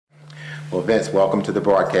Well, Vince, welcome to the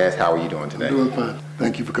broadcast. How are you doing today? I'm doing fine.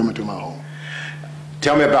 Thank you for coming to my home.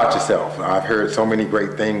 Tell me about yourself. I've heard so many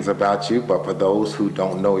great things about you, but for those who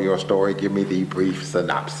don't know your story, give me the brief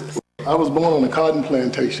synopsis. I was born on a cotton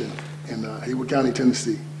plantation in Haywood County,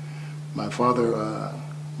 Tennessee. My father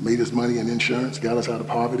made his money in insurance, got us out of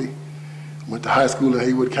poverty. Went to high school in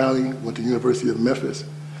Haywood County, went to the University of Memphis.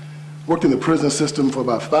 Worked in the prison system for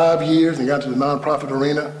about 5 years and got to the nonprofit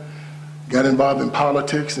arena. Got involved in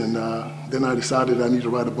politics, and then I decided I need to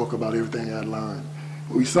write a book about everything I'd learned.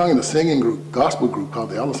 We sung in a singing group, gospel group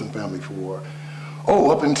called the Ellison family for,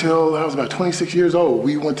 up until I was about 26 years old.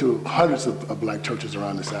 We went to hundreds of black churches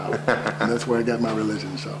around the South, and that's where I got my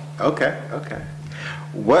religion, so. Okay.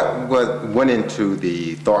 What went into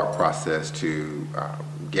the thought process to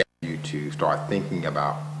get you to start thinking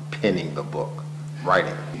about penning the book,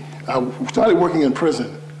 writing? I started working in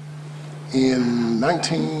prison in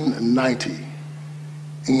 1990.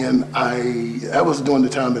 And that was during the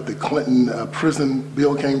time that the Clinton prison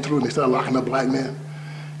bill came through and they started locking up black men.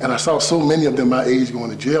 And I saw so many of them my age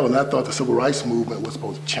going to jail, and I thought the civil rights movement was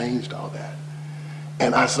supposed to change all that.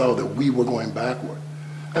 And I saw that we were going backward.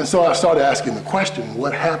 And so I started asking the question,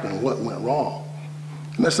 what happened, what went wrong?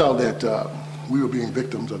 And I saw that we were being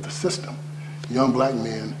victims of the system. Young black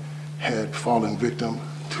men had fallen victim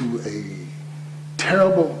to a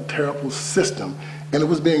terrible, terrible system. And it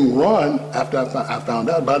was being run, after I found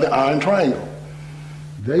out, by the Iron Triangle.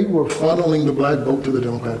 They were funneling the black vote to the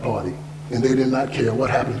Democratic Party, and they did not care what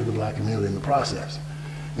happened to the black community in the process.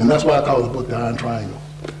 And that's why I call the book The Iron Triangle.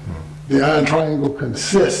 The Iron Triangle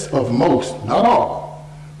consists of most, not all,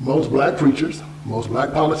 most black preachers, most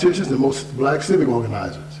black politicians, and most black civic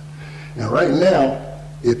organizers. And right now,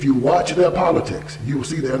 if you watch their politics, you will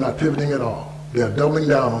see they're not pivoting at all. They're doubling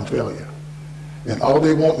down on failure. And all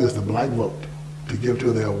they want is the black vote to give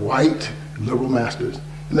to their white liberal masters,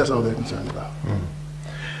 and that's all they're concerned about.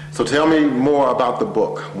 So tell me more about the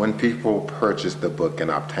book. When people purchase the book and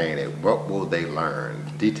obtain it, what will they learn?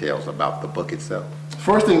 Details about the book itself.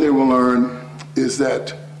 First thing they will learn is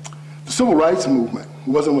that the civil rights movement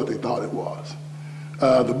wasn't what they thought it was.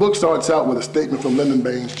 The book starts out with a statement from Lyndon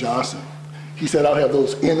Baines Johnson. He said, "I'll have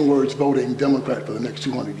those N-words voting Democrat for the next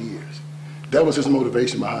 200 years." That was his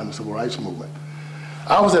motivation behind the civil rights movement.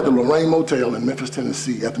 I was at the Lorraine Motel in Memphis,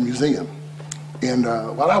 Tennessee at the museum. And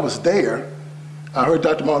while I was there, I heard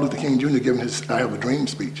Dr. Martin Luther King Jr. giving his I Have a Dream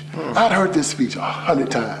speech. I'd heard this speech 100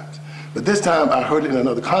 times. But this time I heard it in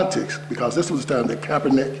another context, because this was the time that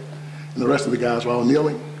Kaepernick and the rest of the guys were all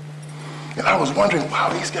kneeling. And I was wondering,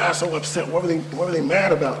 wow, these guys so upset. What were they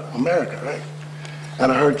mad about America, right?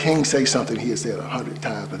 And I heard King say something he had said 100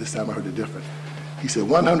 times, but this time I heard it different. He said,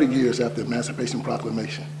 100 years after the Emancipation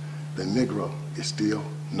Proclamation, the Negro is still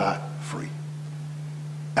not free.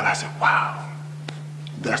 And I said, wow,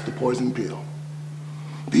 that's the poison pill.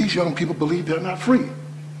 These young people believe they're not free,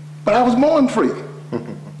 but I was born free.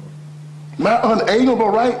 My unalienable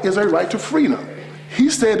right is a right to freedom. He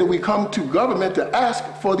said that we come to government to ask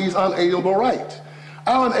for these unalienable rights.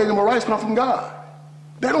 Our unalienable rights come from God.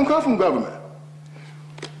 They don't come from government.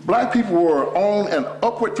 Black people were on an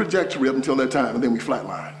upward trajectory up until that time, and then we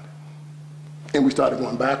flatlined. And we started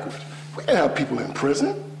going backwards. We didn't have people in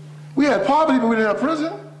prison. We had poverty, but we didn't have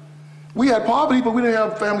prison. We had poverty, but we didn't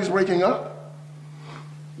have families breaking up.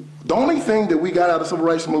 The only thing that we got out of the civil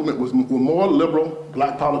rights movement were more liberal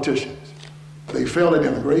black politicians. They failed at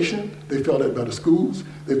immigration, they failed at better schools,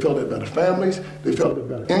 they failed at better families, they failed at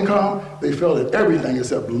better income, they failed at everything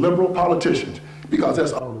except liberal politicians, because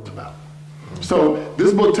that's all it's about. So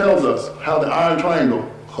this book tells us how the Iron Triangle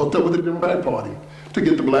hooked up with the Democratic Party to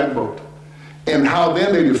get the black vote, and how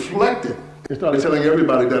then they deflected and started telling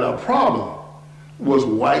everybody that our problem was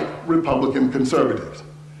white Republican conservatives.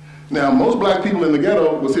 Now, most black people in the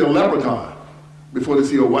ghetto will see a leprechaun before they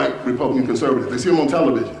see a white Republican conservative. They see them on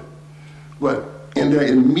television. But in their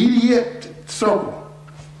immediate circle,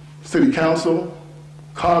 city council,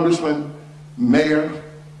 congressman, mayor,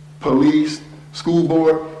 police, school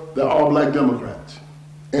board, they're all black Democrats.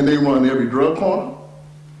 And they run every drug corner,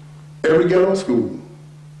 every ghetto school,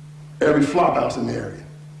 every flop house in the area.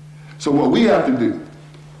 So what we have to do,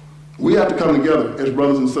 we have to come together as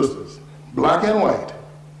brothers and sisters, black and white.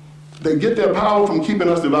 They get their power from keeping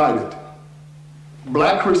us divided.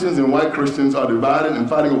 Black Christians and white Christians are divided and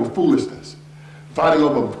fighting over foolishness, fighting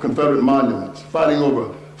over Confederate monuments, fighting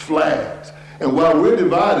over flags. And while we're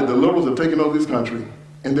divided, the liberals are taking over this country,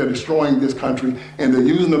 and they're destroying this country, and they're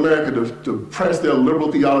using America to press their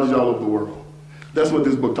liberal theology all over the world. That's what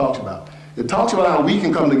this book talks about. It talks about how we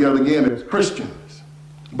can come together again as Christians,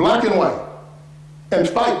 black and white, and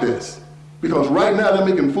fight this. Because right now they're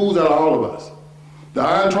making fools out of all of us. The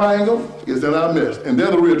iron triangle is in our midst, and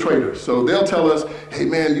they're the real traitors. So they'll tell us, hey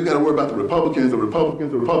man, you gotta worry about the Republicans, the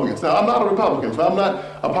Republicans, the Republicans. Now, I'm not a Republican, so I'm not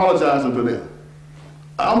apologizing for them.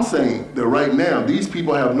 I'm saying that right now, these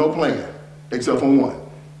people have no plan, except for one.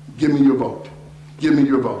 Give me your vote. Give me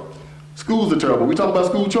your vote. Schools are terrible. We talk about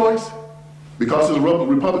school choice. Because it's a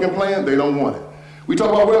Republican plan, they don't want it. We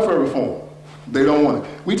talk about welfare reform. They don't want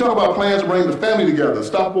it. We talk about plans to bring the family together,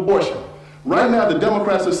 stop abortion. Right now, the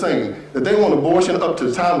Democrats are saying that they want abortion up to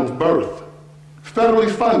the time of birth,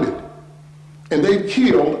 federally funded. And they've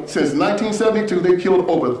killed, since 1972, they've killed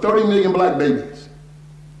over 30 million black babies.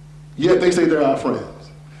 Yet they say they're our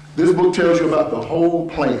friends. This book tells you about the whole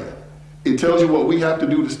plan. It tells you what we have to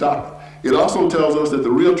do to stop it. It also tells us that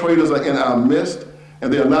the real traitors are in our midst,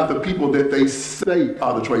 and they are not the people that they say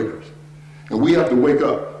are the traitors. And we have to wake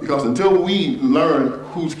up, because until we learn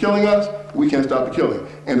who's killing us, we can't stop the killing.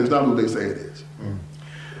 And it's not who they say it is.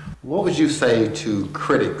 What would you say to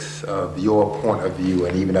critics of your point of view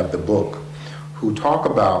and even of the book who talk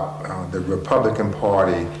about the Republican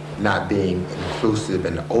Party not being inclusive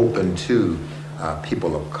and open to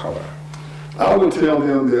people of color? I would tell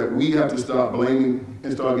them that we have to stop blaming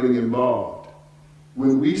and start getting involved.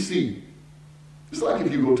 When we see, it's like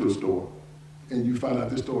if you go to a store and you find out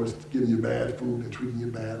this store is giving you bad food and treating you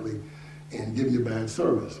badly and giving you bad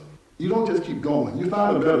service. You don't just keep going. You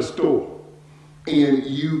find a better store and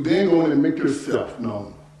you then go in and make yourself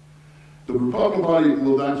known. The Republican Party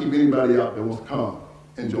will not keep anybody out that wants to come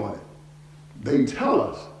and join it. They tell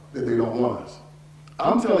us that they don't want us.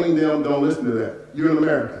 I'm telling them, don't listen to that. You're an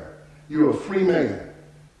American. You're a free man.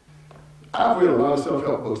 I've read a lot of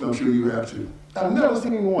self-help books, and I'm sure you have too. I've never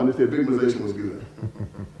seen one that said victimization was good.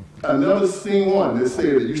 I've never seen one that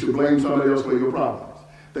said that you should blame somebody else for your problems.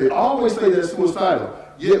 They always say they're suicidal,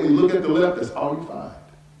 yet when you look at the left, that's all you find.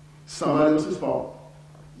 Somebody else's fault.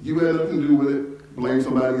 You had nothing to do with it, blame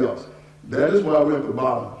somebody else. That is why we're at the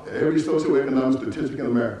bottom of every socioeconomic statistic in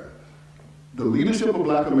America. The leadership of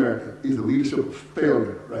black America is the leadership of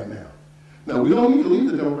failure right now. Now, we don't need to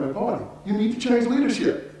leave the Democratic Party. You need to change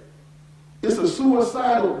leadership. It's a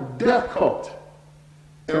suicidal death cult.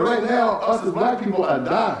 And right now, us as black people are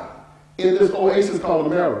dying in this oasis called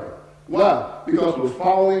America. Why? Because we're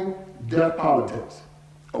following death politics.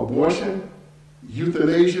 Abortion,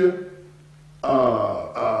 euthanasia,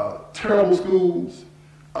 terrible schools,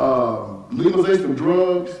 legalization of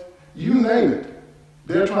drugs, you name it.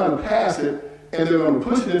 They're trying to pass it, and they're going to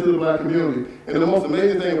push it into the black community. And the most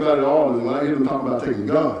amazing thing about it all is when I hear them talk about taking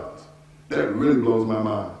guns, that really blows my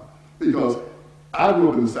mind. Because I grew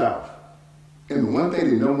up in the South, and the one thing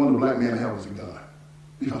they never wanted a black man to have was a gun,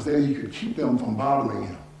 because then you could keep them from bothering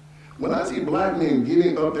him. When I see black men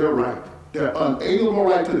giving up their right, their unalienable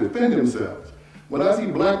right to defend themselves, when I see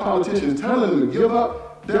black politicians telling them to give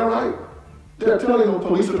up their right, they're telling them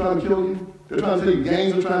police are trying to kill you, they're trying to tell you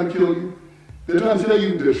gangs are trying to kill you, they're trying to tell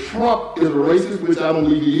you that Trump is a racist, which I don't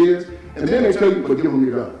believe he is, and then they tell you, but give them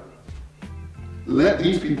your gun. Let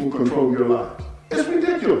these people control your lives. It's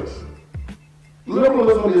ridiculous.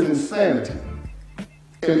 Liberalism is insanity.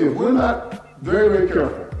 And if we're not very, very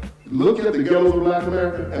careful, look at the ghettos of black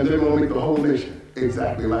America, and they're going to make the whole nation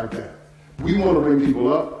exactly like that. We want to bring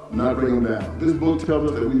people up, not bring them down. This book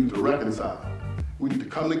tells us that we need to reconcile. We need to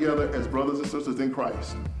come together as brothers and sisters in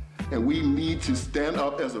Christ. And we need to stand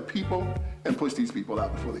up as a people and push these people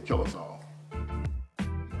out before they kill us all.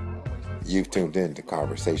 You've tuned in to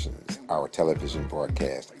Conversations, our television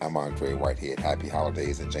broadcast. I'm Andre Whitehead. Happy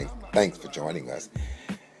holidays, and thanks for joining us.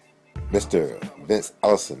 Mr. Vince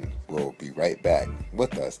Ellison will be right back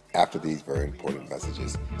with us after these very important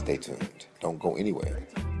messages. Stay tuned. Don't go anywhere.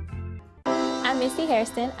 I'm Missy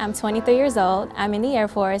Hairston. I'm 23 years old. I'm in the Air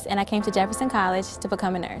Force, and I came to Jefferson College to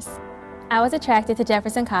become a nurse. I was attracted to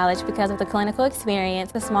Jefferson College because of the clinical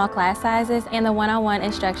experience, the small class sizes, and the one-on-one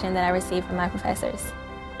instruction that I received from my professors.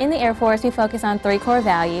 In the Air Force, we focus on 3 core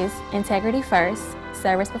values: integrity first,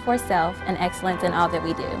 service before self, and excellence in all that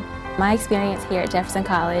we do. My experience here at Jefferson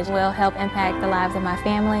College will help impact the lives of my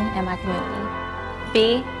family and my community.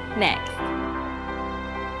 Be next.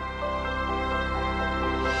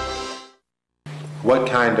 What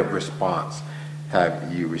kind of response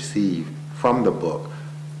have you received from the book,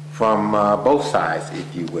 from both sides,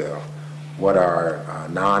 if you will? What are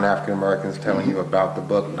non-African Americans telling you about the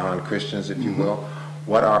book, non-Christians, if you will?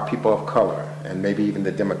 What are people of color, and maybe even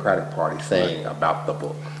the Democratic Party, saying about the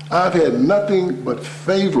book? I've had nothing but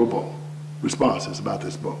favorable responses about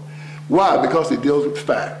this book. Why? Because it deals with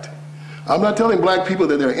fact. I'm not telling black people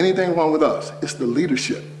that there's anything wrong with us. It's the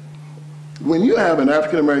leadership. When you have an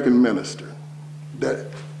African American minister that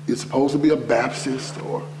is supposed to be a Baptist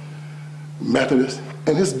or Methodist,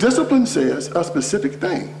 And his discipline says a specific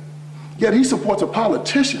thing. Yet he supports a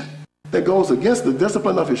politician that goes against the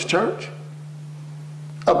discipline of his church.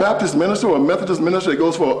 A Baptist minister or a Methodist minister that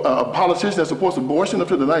goes for a politician that supports abortion up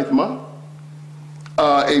to the 9th month.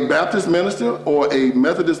 A Baptist minister or a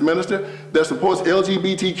Methodist minister that supports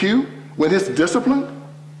LGBTQ when his discipline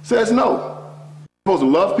says no. We're supposed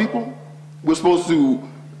to love people, we're supposed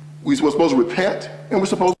to repent, and we're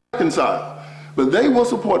supposed to reconcile. But they will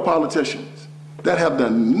support politicians that have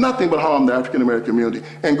done nothing but harm the African American community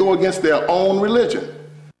and go against their own religion.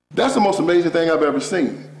 That's the most amazing thing I've ever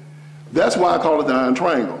seen. That's why I call it the Iron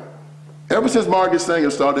Triangle. Ever since Margaret Sanger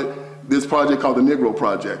started this project called the Negro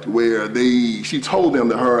Project, where she told them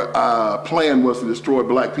that her plan was to destroy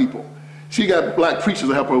black people. She got black preachers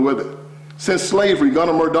to help her with it. Since slavery,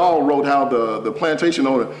 Gunnar Myrdal wrote how the plantation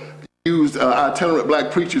owner used itinerant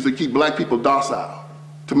black preachers to keep black people docile,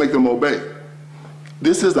 to make them obey.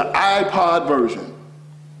 This is the iPod version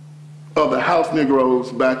of the house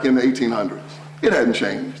Negroes back in the 1800s. It hadn't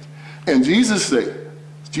changed. And Jesus said,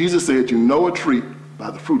 you know a tree by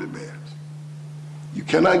the fruit it bears. You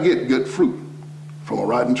cannot get good fruit from a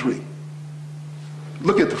rotten tree.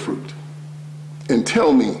 Look at the fruit and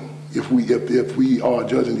tell me if we are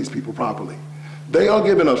judging these people properly. They are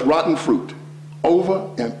giving us rotten fruit over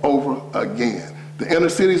and over again. The inner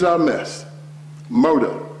cities are a mess.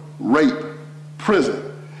 Murder, rape, prison,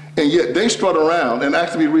 and yet they strut around and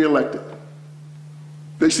ask to be reelected.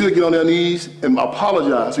 They should get on their knees and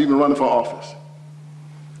apologize for even running for office.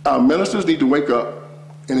 Our ministers need to wake up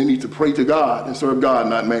and they need to pray to God and serve God,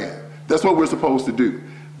 not man. That's what we're supposed to do.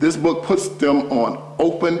 This book puts them on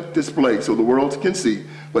open display so the world can see,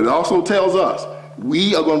 but it also tells us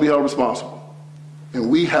we are going to be held responsible. And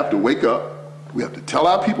we have to wake up, we have to tell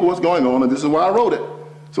our people what's going on, and this is why I wrote it.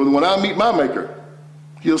 So that when I meet my maker,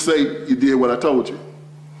 he'll say, you did what I told you.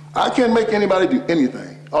 I can't make anybody do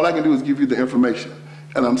anything. All I can do is give you the information.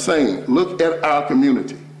 And I'm saying, look at our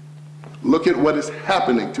community. Look at what is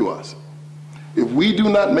happening to us. If we do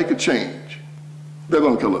not make a change, they're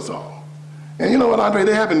going to kill us all. And you know what, Andre?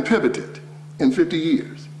 They haven't pivoted in 50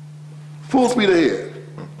 years. Full speed ahead.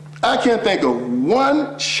 I can't think of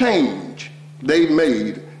one change they've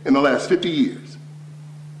made in the last 50 years.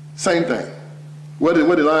 Same thing. What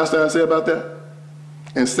did Einstein say about that?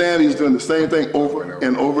 Insanity is doing the same thing over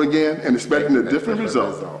and over again and expecting a different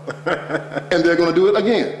result. And they're going to do it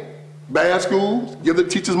again. Bad schools, give the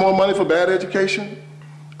teachers more money for bad education,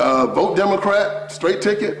 vote Democrat, straight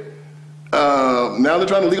ticket. Now they're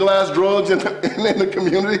trying to legalize drugs in the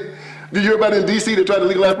community. Did you hear about in D.C. they tried to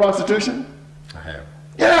legalize prostitution? I have.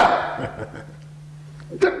 Yeah.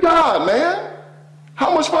 Good God, man.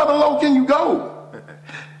 How much farther low can you go?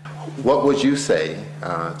 What would you say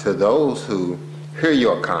to those who hear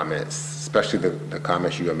your comments, especially the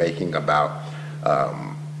comments you are making about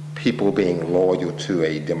people being loyal to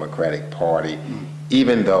a Democratic Party,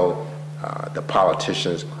 even though the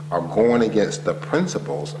politicians are going against the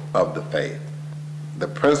principles of the faith, the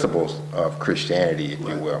principles of Christianity, if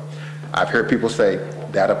you will? I've heard people say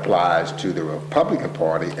that applies to the Republican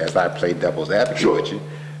Party, as I play devil's advocate with you.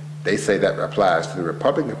 They say that applies to the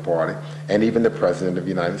Republican Party and even the President of the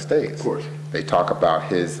United States. Of course. They talk about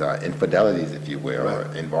his infidelities, if you will,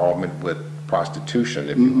 or involvement with prostitution,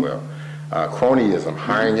 if you will, cronyism,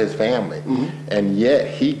 hiring his family. And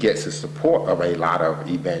yet he gets the support of a lot of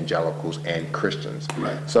evangelicals and Christians.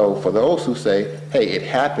 So for those who say, hey, it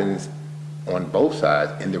happens on both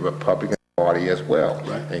sides in the Republican Party as well.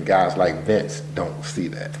 And guys like Vince don't see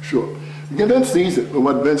that. Sure. Vince sees it, but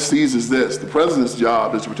what Vince sees is this. The president's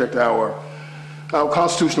job is to protect our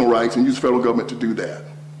constitutional rights and use federal government to do that.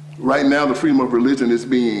 Right now, the freedom of religion is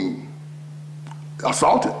being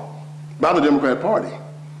assaulted by the Democrat Party.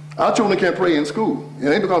 Our children can't pray in school. It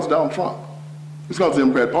ain't because of Donald Trump. It's because the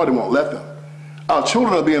Democrat Party won't let them. Our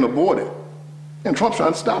children are being aborted, and Trump's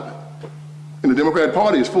trying to stop it. And the Democrat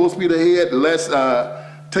Party is full speed ahead. Let's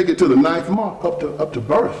take it to the 9th month, up to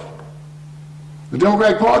birth. The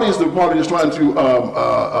Democratic Party is the party that's trying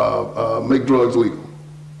to make drugs legal.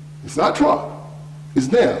 It's not Trump, it's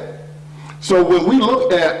them. So when we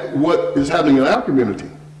look at what is happening in our community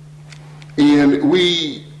and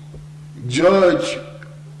we judge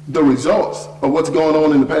the results of what's going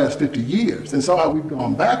on in the past 50 years and somehow we've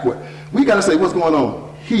gone backward, we got to say what's going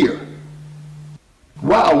on here.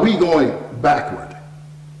 Why are we going backward?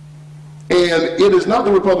 And it is not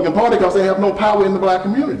the Republican Party because they have no power in the black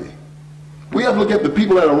community. We have to look at the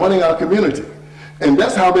people that are running our community, and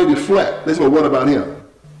that's how they deflect. They say, well, what about him?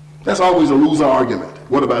 That's always a loser argument.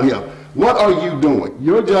 What about him? What are you doing?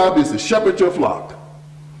 Your job is to shepherd your flock.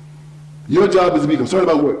 Your job is to be concerned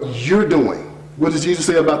about what you're doing. What does Jesus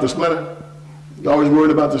say about the splinter? You're always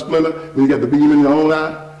worried about the splinter when you got the beam in your own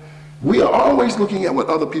eye. We are always looking at what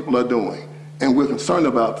other people are doing, and we're concerned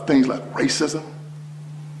about things like racism.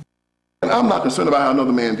 And I'm not concerned about how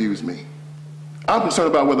another man views me. I'm concerned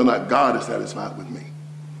about whether or not God is satisfied with me.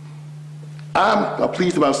 I'm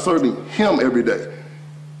pleased about serving him every day.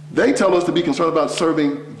 They tell us to be concerned about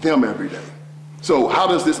serving them every day. So how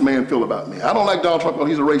does this man feel about me? I don't like Donald Trump,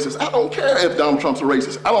 he's a racist. I don't care if Donald Trump's a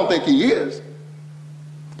racist. I don't think he is.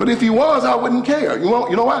 But if he was, I wouldn't care. You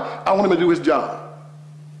know why? I want him to do his job.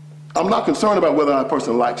 I'm not concerned about whether that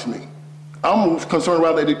person likes me. I'm concerned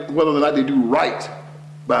about whether or not they do right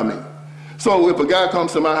by me. So if a guy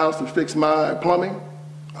comes to my house to fix my plumbing,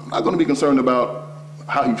 I'm not going to be concerned about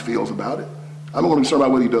how he feels about it. I'm going to be concerned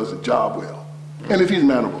about whether he does the job well. And if he's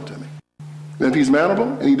mannerable to me. And if he's mannerable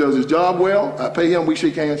and he does his job well, I pay him, we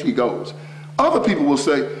shake hands, he goes. Other people will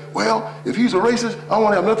say, well, if he's a racist, I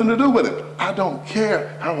want to have nothing to do with it. I don't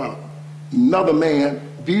care how another man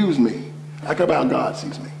views me. I care about how God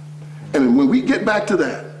sees me. And when we get back to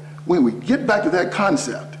that,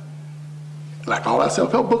 concept, like all our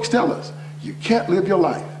self-help books tell us, you can't live your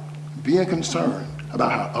life being concerned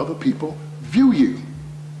about how other people view you.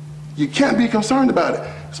 You can't be concerned about it.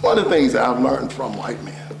 It's one of the things that I've learned from white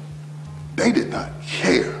men. They did not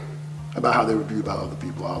care about how they were viewed by other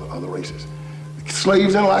people, other races. The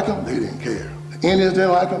slaves didn't like them, they didn't care. The Indians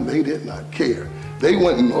didn't like them, they did not care. They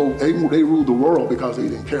went and they ruled the world because they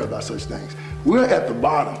didn't care about such things. We're at the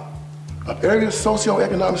bottom of every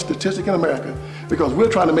socioeconomic statistic in America because we're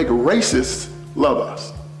trying to make racists love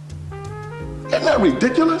us. Isn't that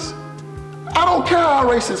ridiculous? I don't care how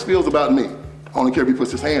a racist feels about me. I only care if he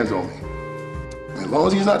puts his hands on me. And as long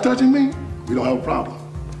as he's not touching me, we don't have a problem.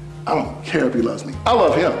 I don't care if he loves me. I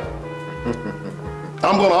love him.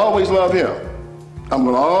 I'm going to always love him. I'm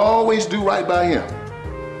going to always do right by him.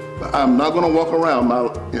 But I'm not going to walk around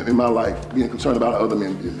in my life being concerned about how other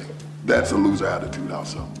men view me. That's a loser attitude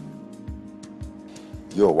also.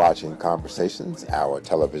 You're watching Conversations, our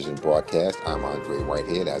television broadcast. I'm Andre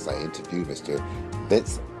Whitehead as I interview Mr.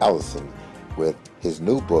 Vince Ellison with his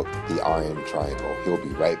new book, The Iron Triangle. He'll be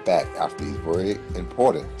right back after these very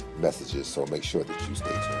important messages, so make sure that you stay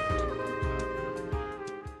tuned.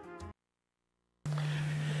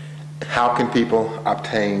 How can people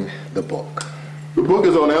obtain the book? The book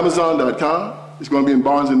is on Amazon.com. It's going to be in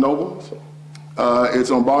Barnes & Nobles.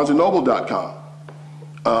 It's on BarnesandNoble.com.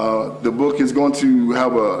 The book is going to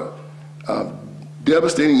have a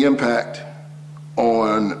devastating impact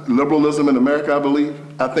on liberalism in America, I believe.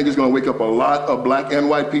 I think it's going to wake up a lot of black and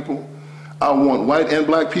white people. I want white and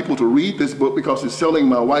black people to read this book because it's telling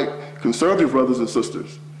my white conservative brothers and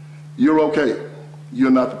sisters, you're okay.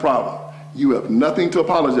 You're not the problem. You have nothing to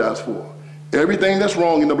apologize for. Everything that's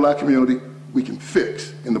wrong in the black community, we can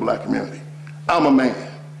fix in the black community. I'm a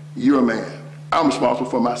man. You're a man. I'm responsible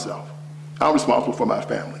for myself. I'm responsible for my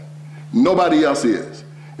family. Nobody else is.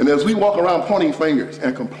 And as we walk around pointing fingers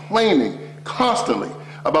and complaining constantly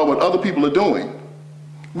about what other people are doing,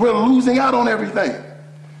 we're losing out on everything.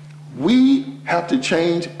 We have to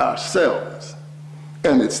change ourselves.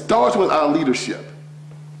 And it starts with our leadership.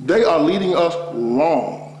 They are leading us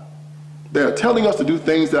wrong. They are telling us to do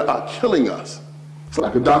things that are killing us. It's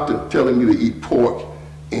like a doctor telling you to eat pork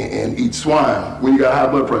and eat swine when you got high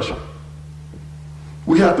blood pressure.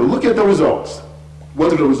 We have to look at the results. What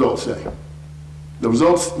do the results say? The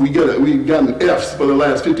results, we've gotten F's for the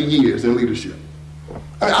last 50 years in leadership.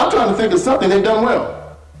 I mean, I'm trying to think of something they've done well.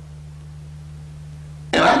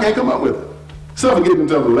 And I can't come up with it. Some of getting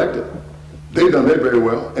themselves elected. They've done that very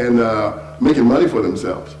well and making money for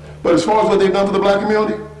themselves. But as far as what they've done for the black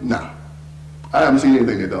community, nah. I haven't seen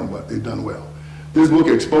anything they've done well. This book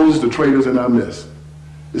exposes the traitors in our midst.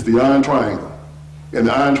 It's the Iron Triangle. And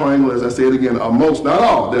the Iron Triangle, as I say it again, are most, not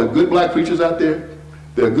all, there are good black preachers out there,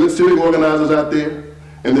 there are good civic organizers out there,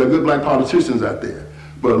 and there are good black politicians out there.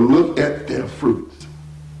 But look at their fruits.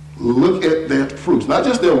 Look at their fruits, not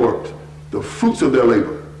just their works, the fruits of their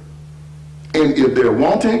labor. And if they're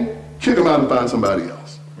wanting, kick them out and find somebody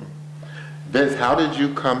else. Vince, how did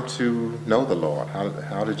you come to know the Lord?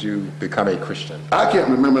 How did you become a Christian? I can't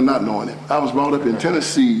remember not knowing him. I was brought up in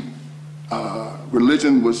Tennessee.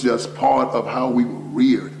 Religion was just part of how we were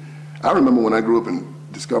reared. I remember when I grew up and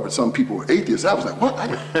discovered some people were atheists. I was like, what?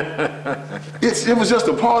 It was just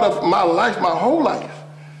a part of my life, my whole life.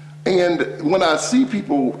 And when I see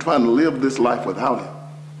people trying to live this life without him,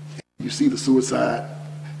 you see the suicide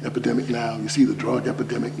epidemic now, you see the drug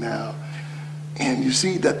epidemic now, and you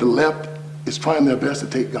see that the left is trying their best to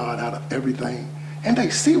take God out of everything, and they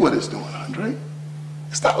see what it's doing, Andre.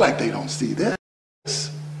 It's not like they don't see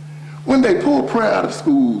this. When they pulled prayer out of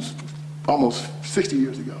schools almost 60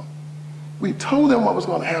 years ago, We told them what was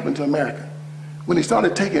going to happen to America. When they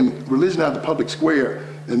started taking religion out of the public square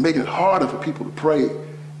and making it harder for people to pray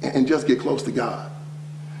and just get close to God.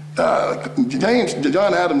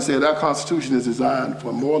 John Adams said our Constitution is designed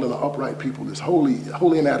for more than an upright people. It's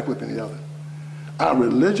wholly inadequate than the other. Our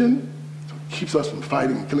religion keeps us from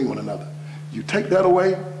fighting and killing one another. You take that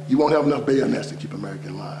away, you won't have enough bayonets to keep America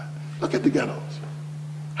in line. Look at the ghettos.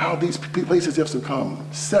 How these places have become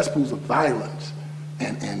cesspools of violence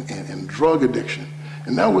and drug addiction.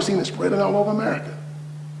 And now we're seeing it spreading all over America.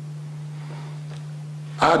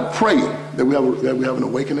 I pray that we have an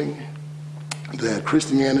awakening, that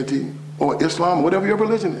Christianity or Islam, or whatever your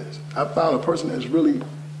religion is. I found a person that's really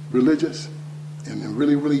religious and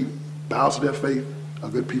really bows to their faith, are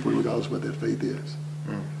good people regardless of what their faith is.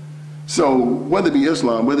 Mm. So whether it be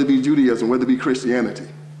Islam, whether it be Judaism, whether it be Christianity,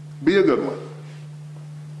 be a good one.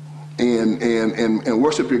 And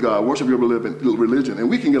worship your God, worship your religion, and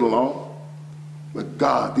we can get along. But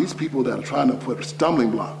God, these people that are trying to put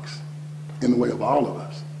stumbling blocks in the way of all of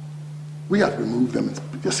us, we have to remove them and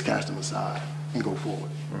just cast them aside and go forward.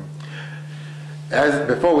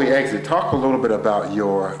 Before we exit, talk a little bit about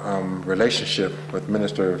your relationship with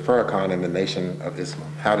Minister Farrakhan and the Nation of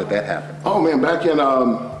Islam. How did that happen? Oh man, back in,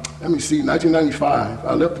 1995,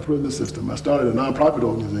 I left the prison system. I started a nonprofit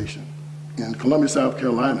organization in Columbia, South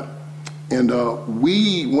Carolina. And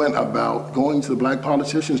we went about going to the black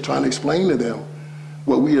politicians, trying to explain to them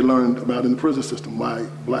what we had learned about in the prison system, why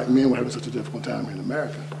black men were having such a difficult time here in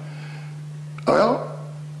America. Well,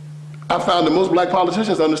 I found that most black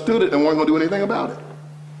politicians understood it and weren't going to do anything about it.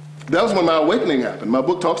 That was when my awakening happened. My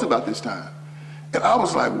book talks about this time. And I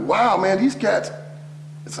was like, wow, man, these cats,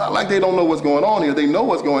 it's not like they don't know what's going on here. They know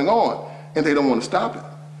what's going on, and they don't want to stop it.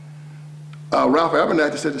 Ralph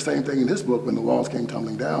Abernathy said the same thing in his book when the walls came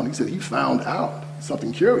tumbling down. He said he found out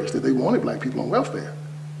something curious, that they wanted black people on welfare.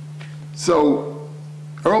 So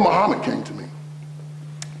Earl Muhammad came to me.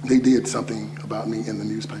 They did something about me in the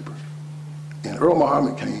newspaper. And Earl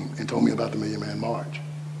Muhammad came and told me about the Million Man March.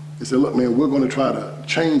 He said, look, man, we're going to try to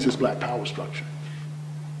change this black power structure.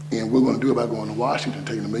 And we're going to do it by going to Washington,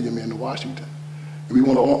 taking 1 million men to Washington. And we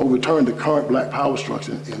want to overturn the current black power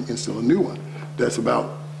structure and instill a new one that's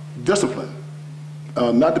about discipline,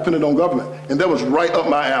 not dependent on government. And that was right up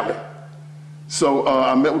my alley. So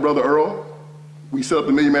I met with Brother Earl. We set up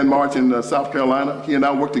the Million Man March in South Carolina. He and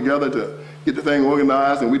I worked together to get the thing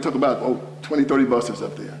organized, and we took about 20, 30 buses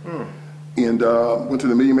up there. And went to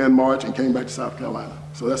the Million Man March and came back to South Carolina.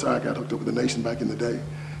 So that's how I got hooked up with the nation back in the day.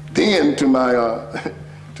 Then to my,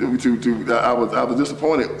 I was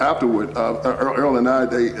disappointed afterward. Earl and I,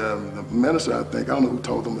 the minister, I think, I don't know who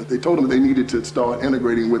told them, but they told them they needed to start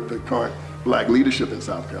integrating with the current black leadership in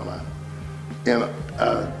South Carolina. And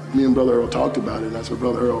me and Brother Earl talked about it, and I said,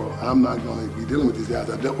 Brother Earl, I'm not going to be dealing with these guys.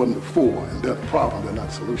 I've dealt with them before, and they're the problem, they're not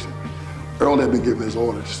the solution. Earl had been given his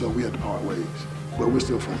orders, so we had to part ways, but we're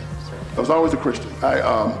still friends. I was always a Christian. I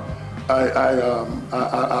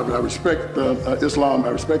respect Islam, I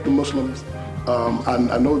respect the Muslims.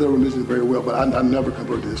 I know their religion very well, but I never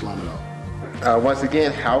converted to Islam at all. Once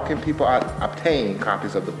again, how can people obtain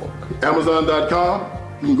copies of the book? Amazon.com.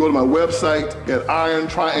 You can go to my website at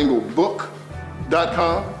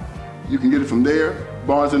irontrianglebook.com. You can get it from there.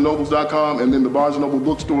 BarnesandNobles.com, and then the Barnes & Noble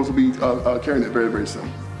bookstores will be carrying it very, very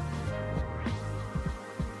soon.